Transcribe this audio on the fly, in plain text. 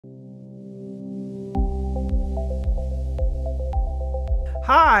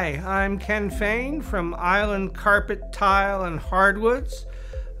Hi, I'm Ken Fain from Island Carpet, Tile, and Hardwoods.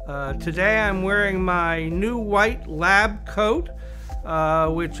 Today I'm wearing my new white lab coat,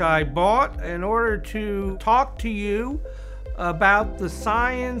 which I bought in order to talk to you about the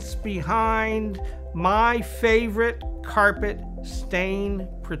science behind my favorite carpet stain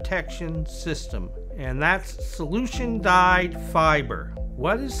protection system, and that's solution-dyed fiber.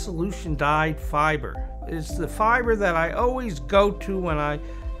 What is solution-dyed fiber? It's the fiber that I always go to when I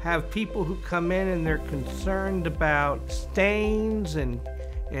have people who come in and they're concerned about stains and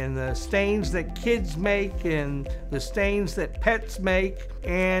the stains that kids make and the stains that pets make.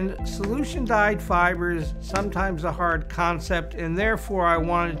 And solution-dyed fiber is sometimes a hard concept, and therefore I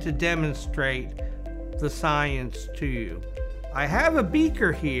wanted to demonstrate the science to you. I have a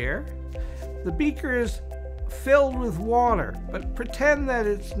beaker here. The beaker is filled with water, but pretend that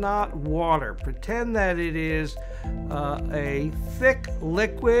it's not water. Pretend that it is a thick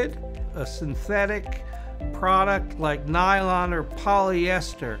liquid, a synthetic product like nylon or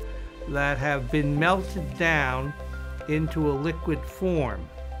polyester that have been melted down into a liquid form.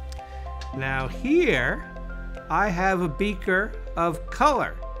 Now here I have a beaker of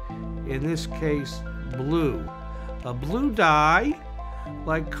color, in this case blue. A blue dye,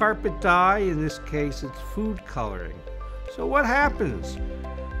 like carpet dye, in this case it's food coloring. So what happens?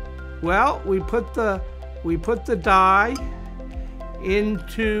 Well, we put the dye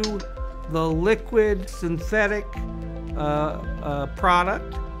into the liquid synthetic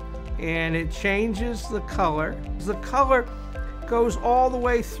product, and it changes the color. The color goes all the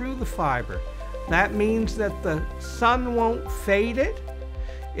way through the fiber. That means that the sun won't fade it.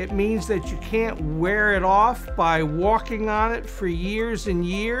 It means that you can't wear it off by walking on it for years and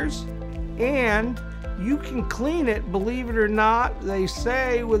years. And you can clean it, believe it or not, they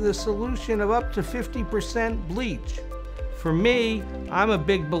say, with a solution of up to 50% bleach. For me, I'm a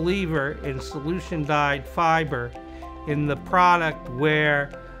big believer in solution-dyed fiber, in the product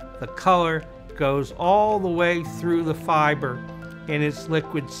where the color goes all the way through the fiber in its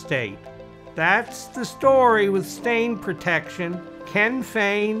liquid state. That's the story with stain protection. Ken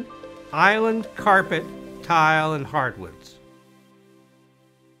Fain, Island Carpet, Tile, and Hardwoods.